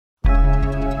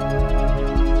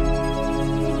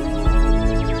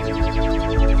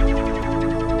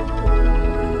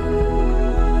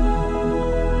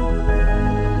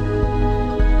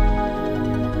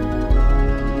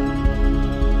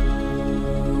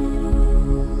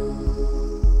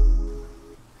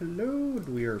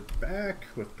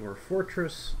back with Dwarf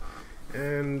Fortress,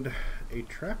 and a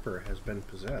trapper has been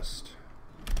possessed.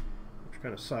 Which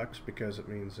kind of sucks because it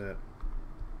means that...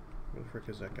 Where the frick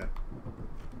is that guy?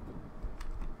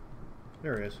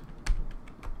 There he is.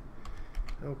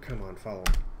 Oh, come on, follow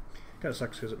him. Kind of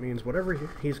sucks because it means whatever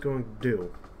he's going to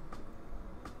do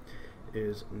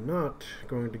is not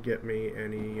going to get me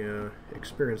any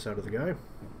experience out of the guy.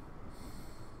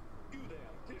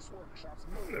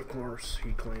 And of course,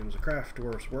 he claims a craft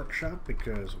dwarf's workshop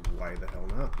because why the hell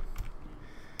not?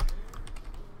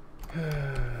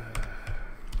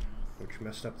 Which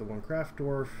messed up the one craft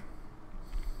dwarf.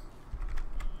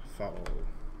 Follow.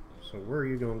 So where are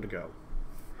you going to go?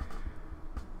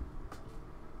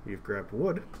 You've grabbed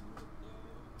wood.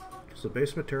 So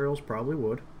base materials probably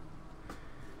wood.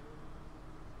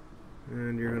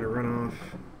 And you're going to run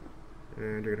off.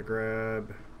 And you're going to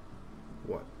grab...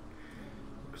 what?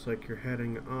 Looks like you're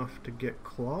heading off to get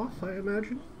cloth, I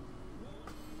imagine?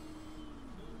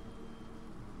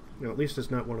 No, at least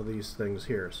it's not one of these things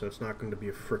here, so it's not going to be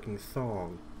a frickin'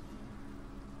 thong.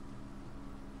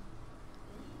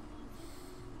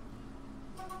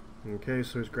 Okay,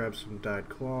 so he's grabbed some dyed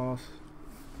cloth.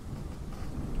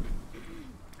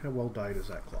 How well dyed is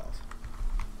that cloth?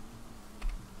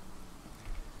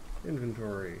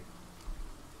 Inventory.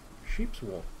 Sheep's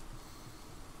wool.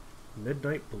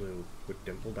 Midnight blue with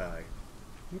dimple dye.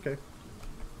 Okay.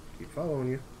 Keep following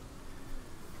you.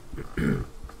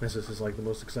 This is like the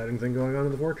most exciting thing going on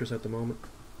in the fortress at the moment.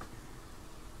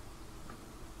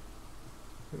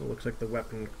 It looks like the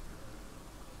weapon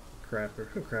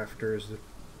crafters, the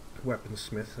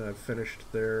weaponsmith, have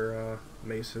finished their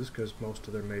maces because most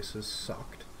of their maces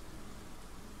sucked.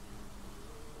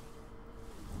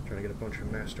 Trying to get a bunch of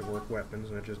masterwork weapons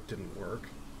and it just didn't work.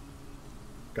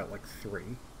 Got like 3.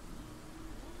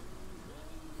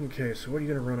 Okay, so what are you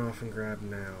going to run off and grab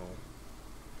now?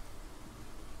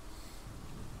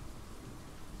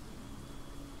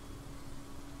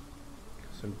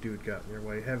 Some dude got in your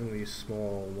way. Having these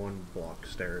small 1-block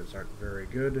stairs aren't very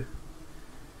good.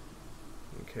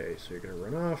 Okay, so you're going to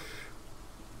run off.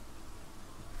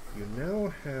 You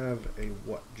now have a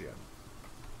what gem?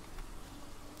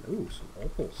 Ooh, some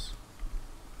opals.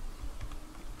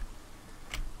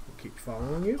 We'll keep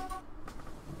following you.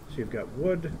 So you've got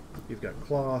wood, you've got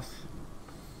cloth,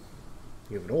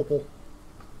 you have an opal.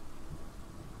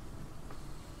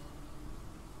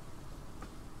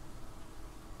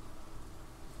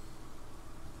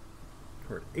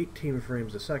 We're at 18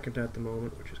 frames a second at the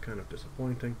moment, which is kind of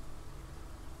disappointing.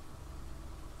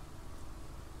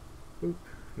 Oop.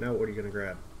 Now what are you going to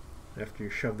grab? After you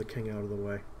shove the king out of the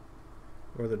way.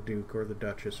 Or the duke, or the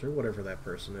duchess, or whatever that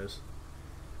person is.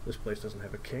 This place doesn't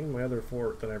have a king. My other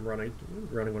fort that I'm running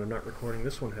when I'm not recording,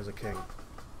 this one has a king.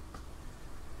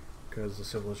 Because the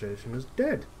civilization is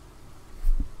dead.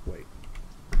 Wait.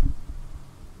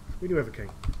 We do have a king.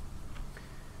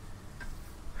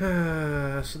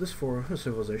 So this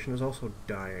civilization is also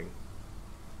dying.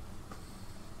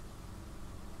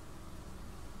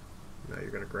 Now you're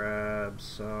going to grab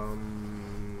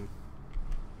some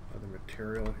other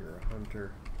material. You're a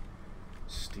hunter.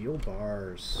 Steel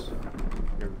bars.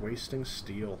 You're wasting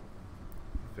steel.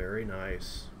 Very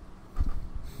nice.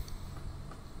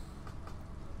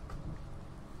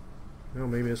 Well,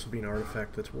 maybe this will be an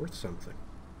artifact that's worth something.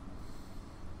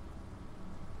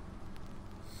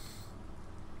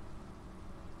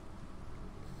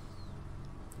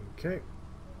 Okay.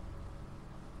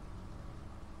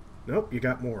 Nope, you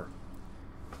got more.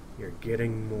 You're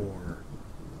getting more.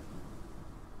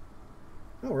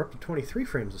 Oh, we're up to 23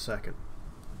 frames a second.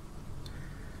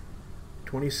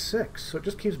 26. So it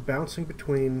just keeps bouncing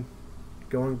between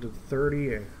going to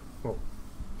 30. Well,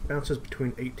 bounces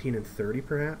between 18 and 30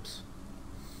 perhaps.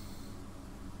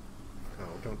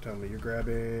 Oh, don't tell me you're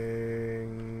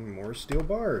grabbing more steel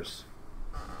bars.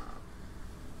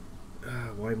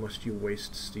 Why must you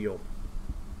waste steel?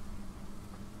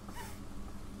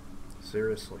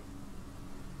 Seriously.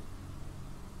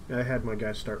 I had my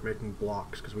guys start making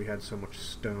blocks because we had so much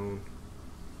stone.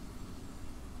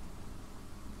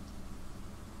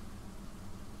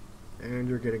 And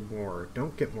you're getting more.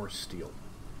 Don't get more steel.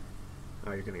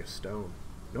 Oh, you're getting a stone.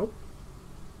 Nope.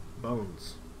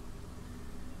 Bones.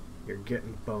 You're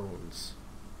getting bones.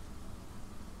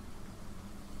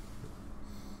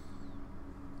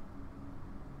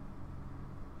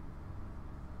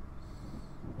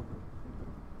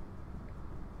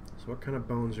 So what kind of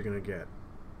bones are you going to get?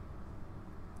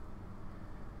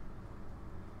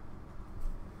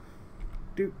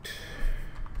 Doot.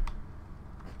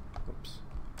 Oops.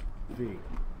 V.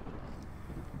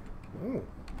 Oh,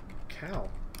 cow.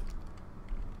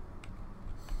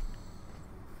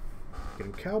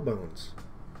 Getting cow bones.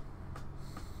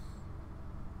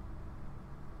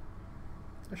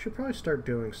 I should probably start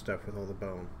doing stuff with all the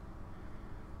bone.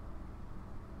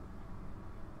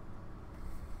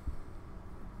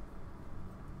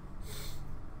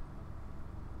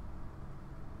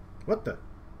 What the?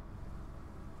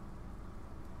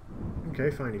 Okay,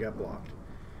 fine, you got blocked.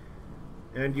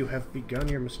 And you have begun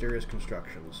your mysterious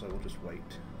construction, so we'll just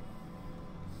wait.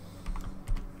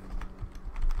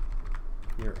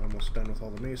 You're almost done with all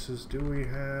the maces. Do we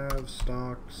have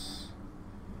stocks?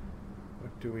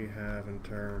 What do we have in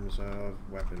terms of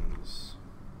weapons?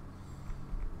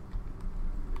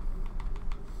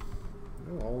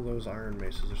 Oh, all those iron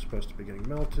maces are supposed to be getting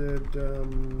melted.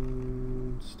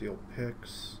 Steel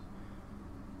picks.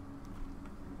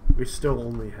 We still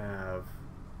only have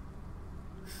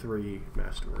 3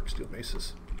 masterwork steel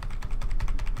maces.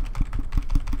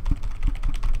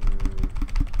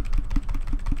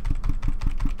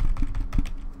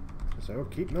 So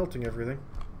keep melting everything.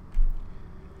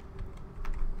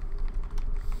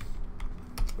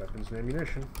 Weapons and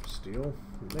ammunition, steel,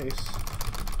 mace.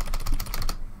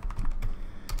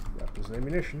 Weapons and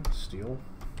ammunition, steel,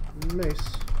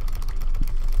 mace.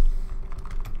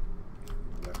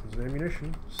 Weapons and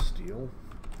ammunition, steel,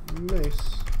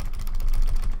 mace.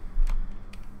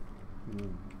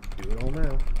 Do it all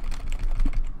now.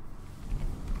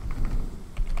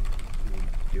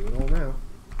 Do it all now.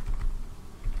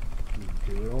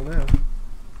 Do it all now.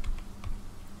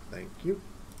 Thank you.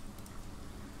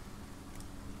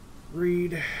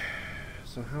 Read.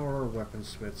 So how are our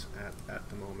weaponsmiths at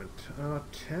the moment?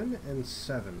 10 and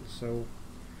 7, so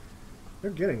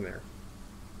they're getting there.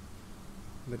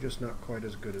 They're just not quite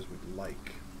as good as we'd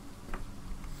like.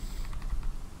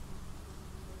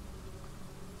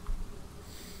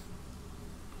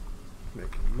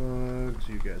 Making mugs,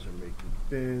 you guys are making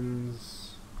bins.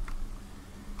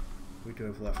 We do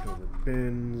have leftover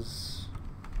bins.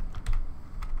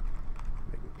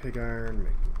 Making pig iron,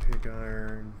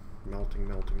 melting,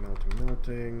 melting, melting,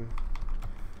 melting.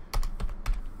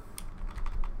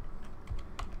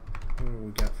 What do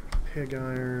we got for pig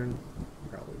iron?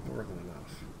 Probably more than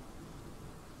enough.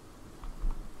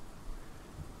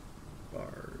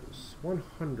 Bars.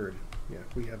 100. Yeah,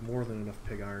 we have more than enough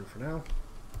pig iron for now.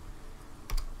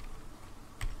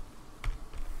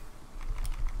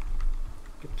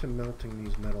 Get to melting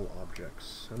these metal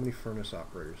objects. How many furnace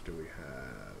operators do we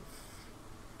have?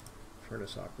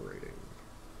 Furnace operating.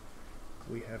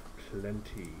 We have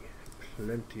plenty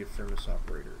of furnace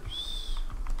operators.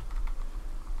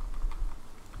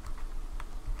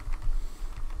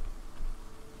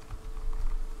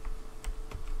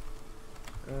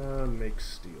 Make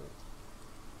steel.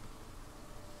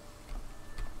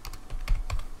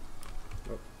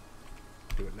 Oh,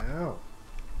 do it now.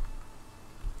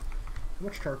 How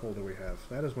much charcoal do we have?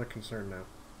 That is my concern now.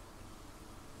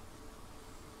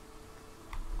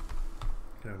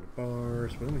 Down to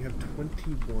bars. We only have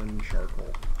 21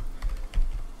 charcoal.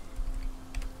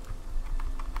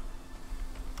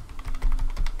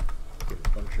 Get a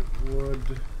bunch of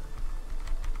wood.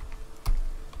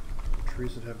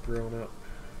 Trees that have grown up.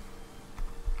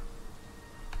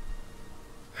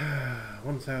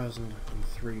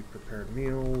 1,003 prepared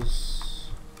meals.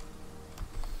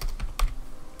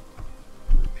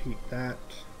 Repeat that,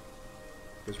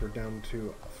 because we're down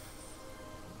to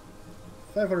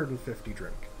 550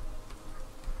 drink.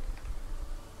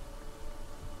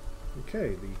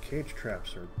 Okay, the cage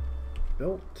traps are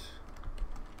built.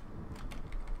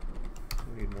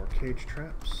 We need more cage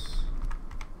traps.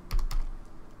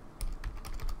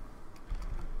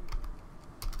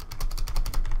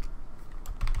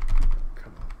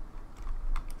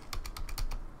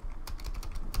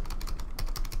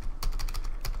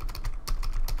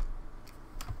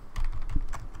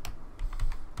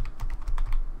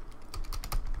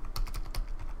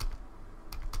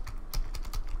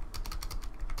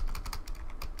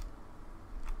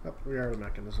 Oh, we are the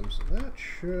mechanisms. That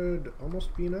should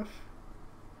almost be enough.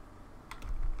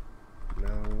 No,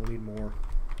 we'll need more.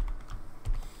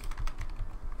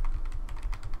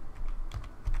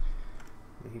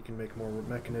 He can make more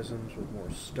mechanisms with more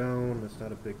stone. That's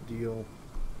not a big deal.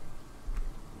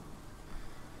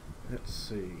 Let's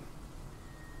see.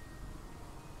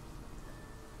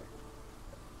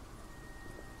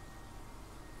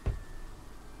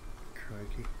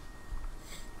 Crikey.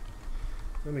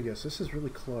 Let me guess, this is really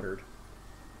cluttered.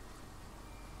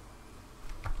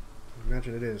 I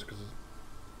imagine it is, because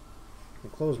the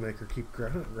clothes maker keeps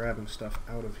grabbing stuff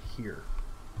out of here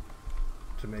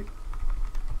to make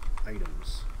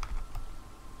items.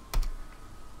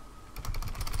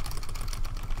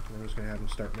 And I'm just going to have him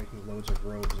start making loads of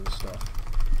robes and stuff.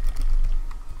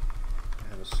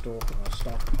 a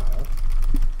stockpile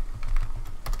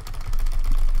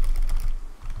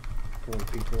for when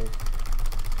people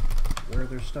wear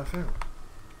their stuff out.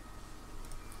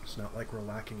 It's not like we're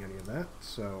lacking any of that,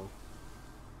 so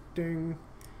ding.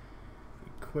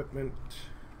 Equipment.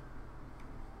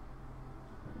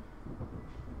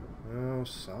 Oh,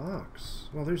 socks.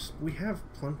 Well, we have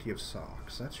plenty of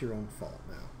socks. That's your own fault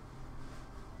now.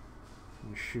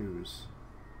 And shoes.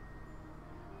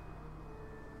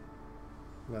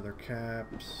 Leather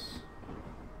caps.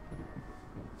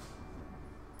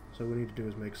 So what we need to do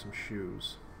is make some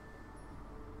shoes.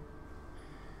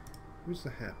 Who's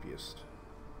the happiest?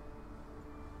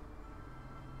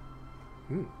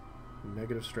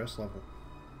 Negative stress level.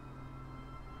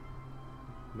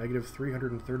 Negative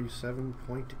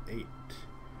 337.8.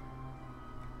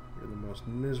 You're the most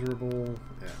miserable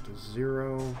at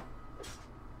 0.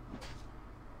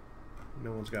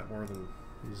 No one's got more than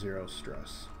 0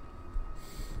 stress.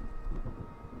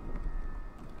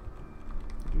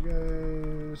 Did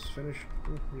you guys finish?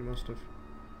 You must have.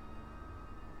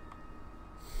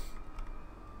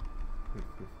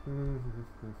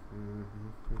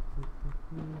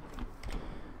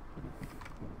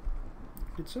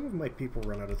 Did some of my people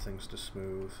run out of things to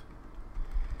smooth?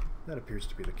 That appears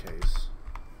to be the case.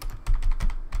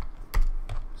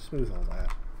 Smooth all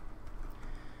that.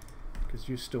 Because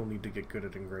you still need to get good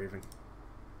at engraving.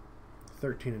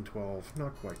 13 and 12,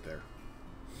 not quite there.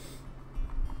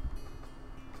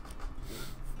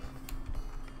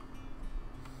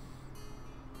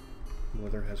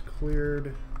 Weather has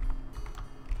cleared.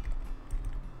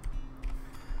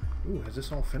 Ooh, has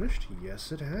this all finished?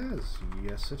 Yes, it has.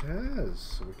 Yes, it has.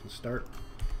 So we can start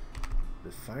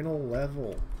the final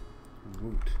level.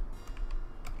 Woot.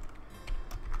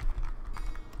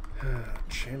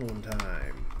 Channeling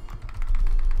time.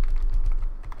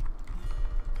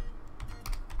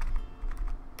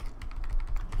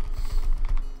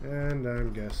 And I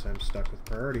guess I'm stuck with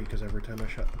priority because every time I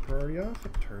shut the priority off,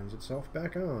 it turns itself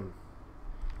back on.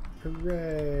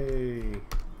 Hooray!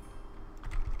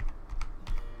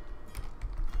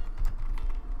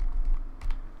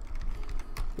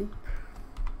 Boop.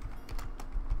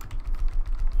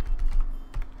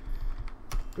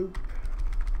 Boop.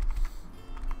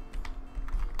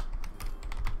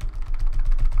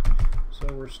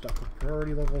 So we're stuck with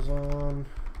priority levels on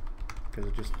because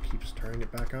it just keeps turning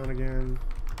it back on again.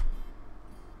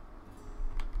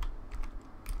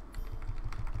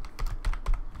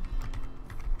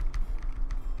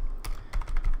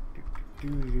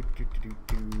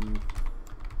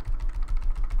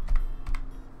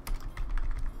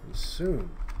 And soon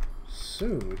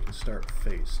we can start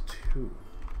phase 2.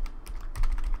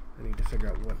 I need to figure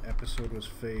out what episode was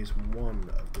phase 1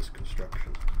 of this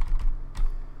construction.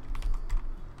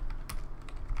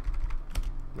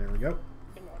 There we go.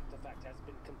 An artifact has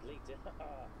been completed.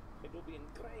 It will be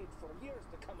engraved for years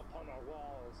to come upon our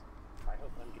walls. I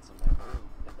hope one gets in my room.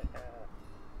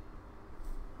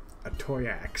 A toy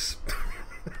axe.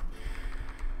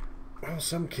 Well,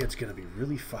 some kid's gonna be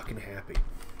really fucking happy.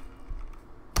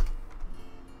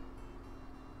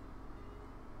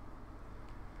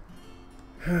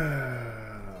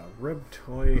 Rib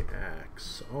toy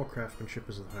axe. All craftsmanship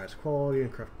is of the highest quality,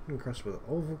 encrusted with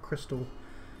oval crystal,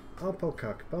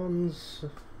 alpaca buns.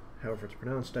 However, it's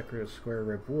pronounced decorated with square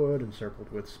rib wood,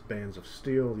 encircled with bands of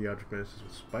steel. The object is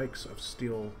with spikes of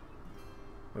steel,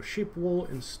 of sheep wool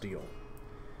and steel.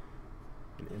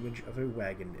 An image of a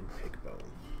wagon in pig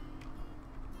bone.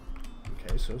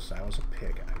 Okay, so Sal's a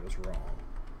pig. I was wrong.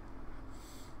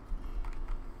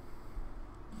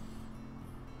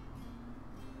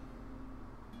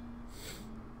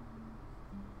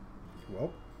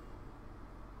 Well,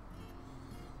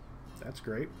 that's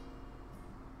great.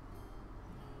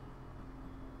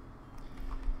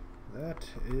 That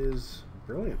is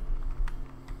brilliant.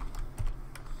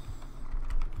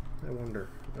 I wonder.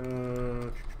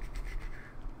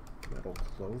 Metal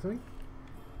clothing?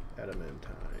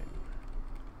 Adamantine.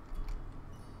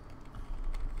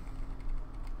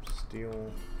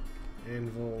 Steel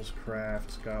anvils,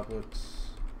 crafts,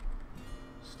 goblets,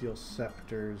 steel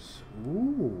scepters.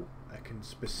 Ooh, I can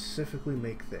specifically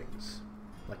make things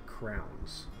like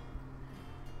crowns.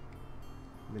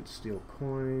 Mint steel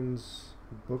coins,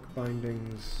 book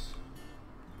bindings.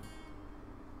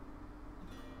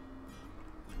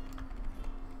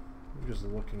 I'm just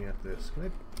looking at this. Can I?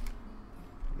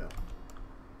 No.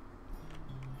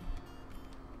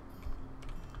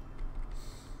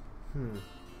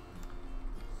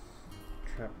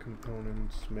 Trap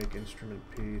components, make instrument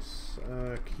piece,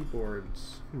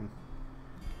 keyboards.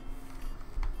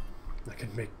 I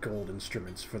can make gold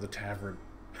instruments for the tavern.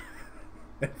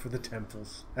 And for the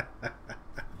temples. So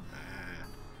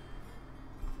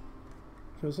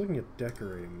I was looking at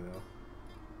decorating, though.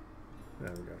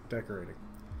 There we go. Decorating.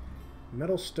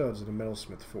 Metal studs at a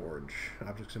metalsmith forge.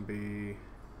 Objects can be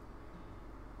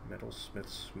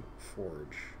metalsmith's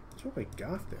forge. That's what we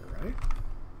got there, right?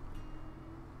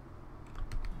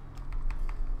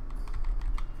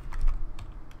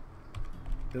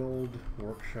 Build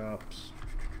workshops.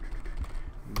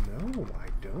 No, I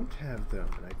don't have them,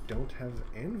 and I don't have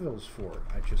anvils for it.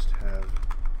 I just have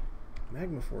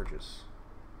magma forges.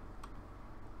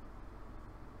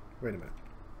 Wait a minute.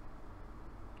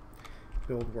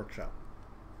 Build workshop.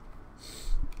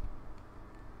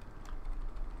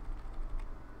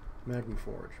 Magma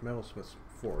forge, metalsmith's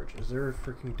forge. Is there a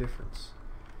freaking difference?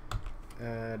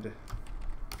 Add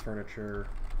furniture,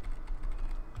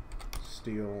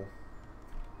 steel.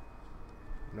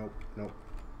 Nope, nope.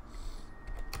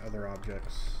 Other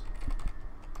objects,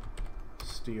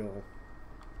 steel,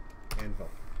 anvil.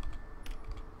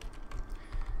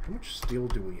 How much steel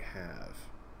do we have?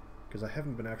 Because I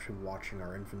haven't been actually watching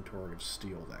our inventory of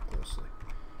steel that closely.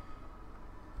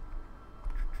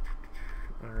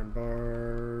 Iron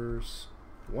bars,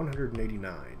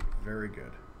 189. Very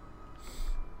good.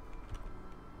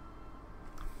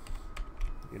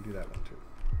 You can do that one too.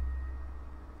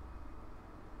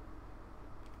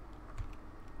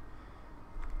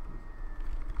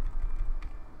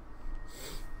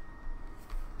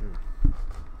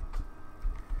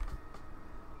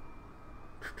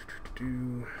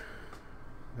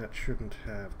 That shouldn't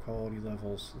have quality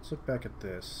levels. Let's look back at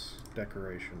this.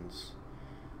 Decorations.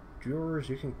 Drawers,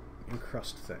 you can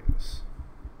encrust things.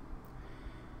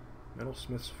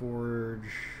 Metalsmith's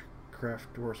forge,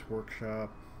 craft dwarf's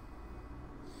workshop,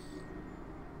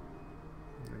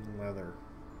 and leather.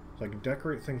 So I can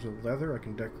decorate things with leather, I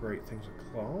can decorate things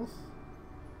with cloth.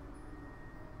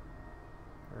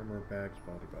 Armor, bags,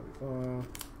 blah, blah, blah.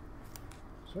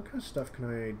 So what kind of stuff can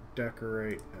I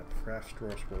decorate at the craft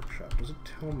dwarf's workshop? Does it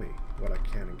tell me what I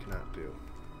can and cannot do?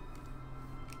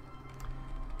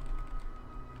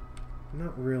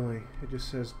 Not really. It just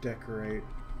says decorate.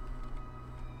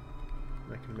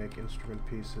 I can make instrument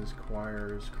pieces,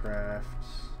 choirs,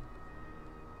 crafts.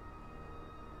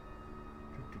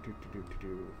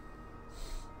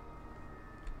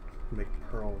 Make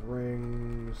pearl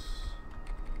rings,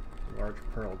 large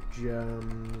pearl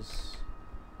gems,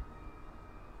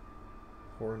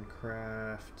 horn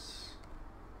crafts,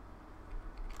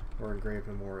 or engraved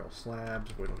memorial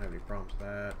slabs. We don't have any problems with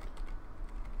that.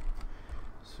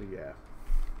 So yeah.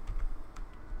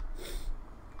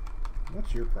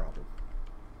 What's your problem?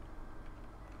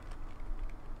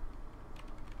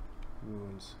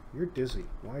 Wounds. You're dizzy.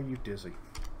 Why are you dizzy?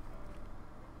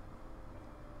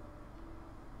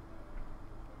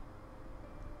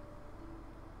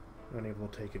 Unable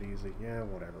to take it easy. Yeah,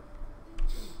 whatever.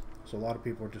 So a lot of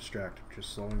people are distracted,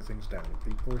 just slowing things down.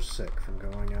 People are sick from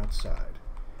going outside,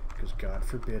 because God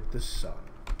forbid the sun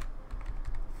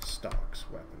stalks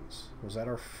weapons. Was that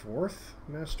our fourth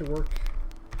masterwork?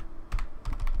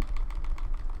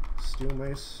 Steel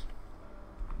mace?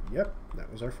 Yep,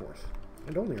 that was our fourth.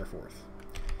 And only our fourth.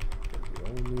 Because we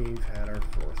only had our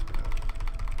fourth now.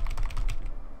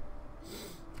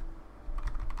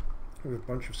 We have a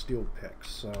bunch of steel picks,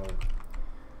 so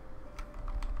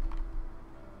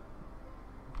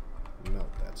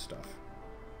melt that stuff.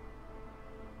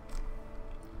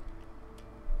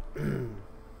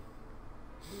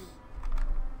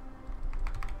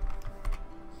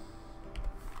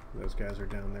 Those guys are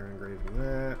down there engraving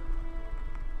that.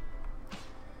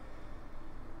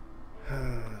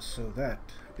 So that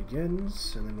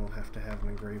begins, and then we'll have to have them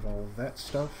engrave all of that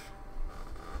stuff.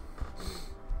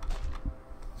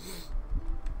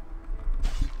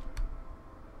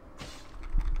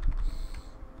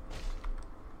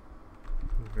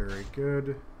 Very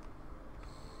good.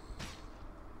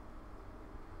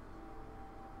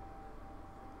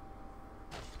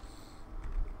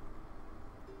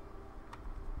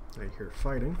 I hear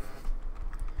fighting,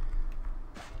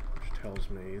 which tells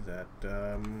me that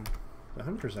the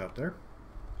hunter's out there.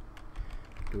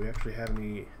 Do we actually have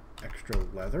any extra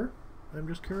leather? I'm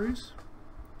just curious.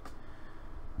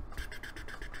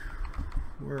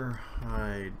 Where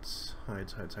hides?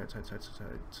 Hides.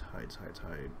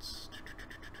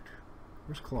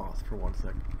 Where's cloth, for one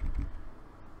thing?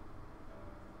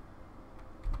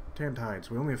 Tanned hides.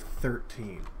 We only have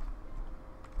 13.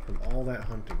 From all that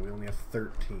hunting, we only have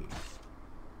 13.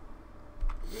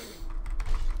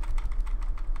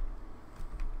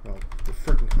 Well, the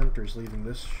frickin' hunter's leaving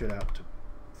this shit out to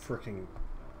fricking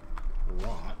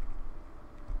rot.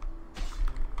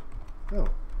 Oh,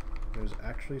 there's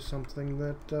actually something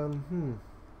that,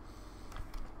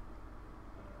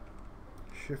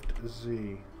 Shift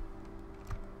Z.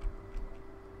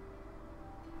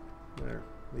 There.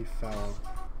 Leave fallow.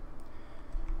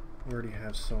 We already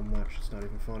have so much, it's not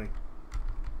even funny.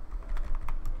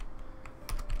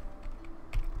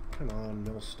 Come on,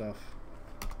 mill stuff.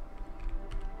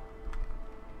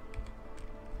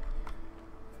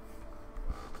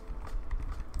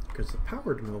 Because the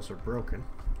powered mills are broken,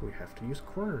 we have to use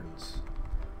querns.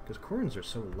 Because querns are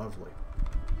so lovely.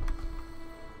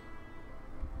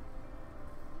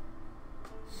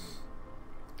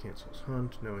 Cancels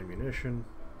hunt, no ammunition.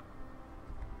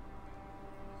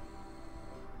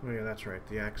 Oh yeah, that's right,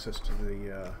 the access to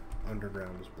the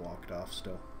underground is blocked off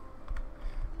still.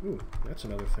 Ooh, that's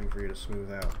another thing for you to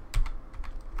smooth out.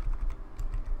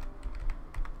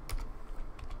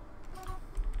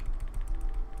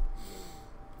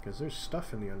 Because there's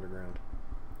stuff in the underground.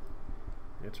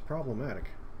 It's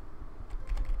problematic.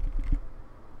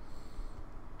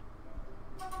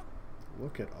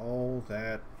 Look at all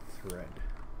that thread.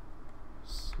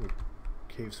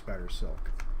 Cave spider silk.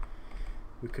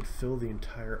 We could fill the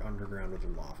entire underground with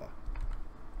lava.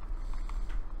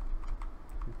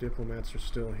 Diplomats are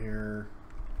still here.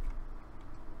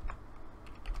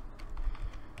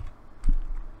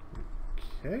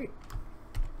 Okay.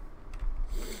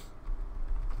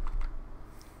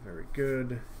 Very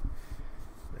good.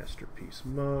 Masterpiece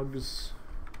mugs.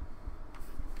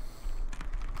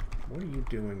 What are you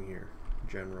doing here,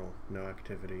 General? No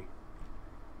activity.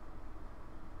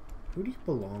 Who do you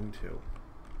belong to?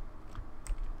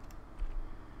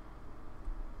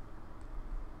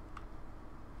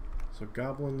 So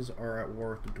goblins are at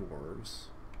war with the dwarves.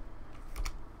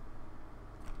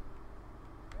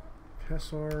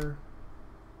 Pessar.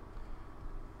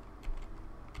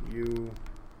 You.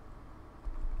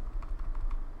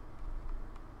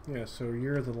 Yeah, so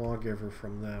you're the lawgiver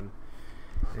from them,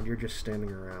 and you're just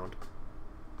standing around.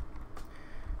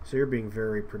 So you're being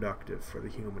very productive for the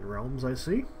human realms, I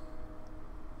see.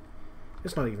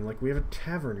 It's not even like we have a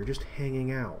tavern, you're just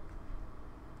hanging out.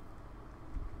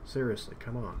 Seriously,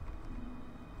 come on.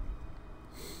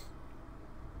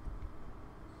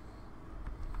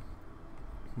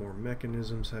 More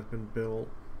mechanisms have been built,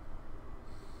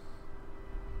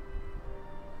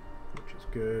 which is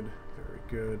good, very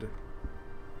good.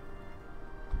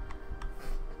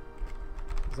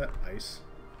 Is that ice?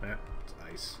 Yeah, it's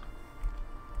ice.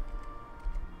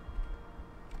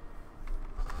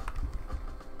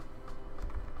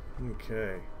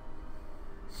 Okay.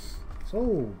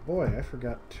 So, boy, I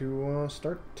forgot to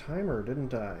start timer,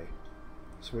 didn't I?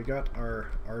 So we got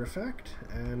our artifact,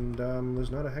 and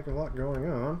there's not a heck of a lot going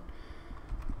on.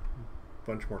 A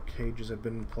bunch more cages have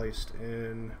been placed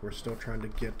in. We're still trying to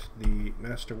get the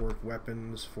masterwork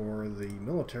weapons for the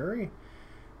military,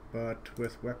 but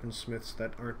with weaponsmiths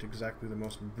that aren't exactly the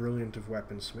most brilliant of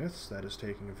weaponsmiths, that is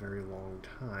taking a very long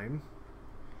time.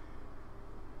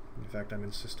 In fact, I'm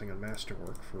insisting on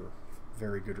masterwork for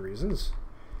very good reasons.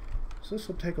 So this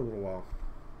will take a little while.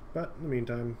 But in the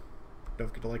meantime, don't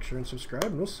forget to like, share, and subscribe,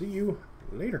 and we'll see you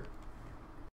later.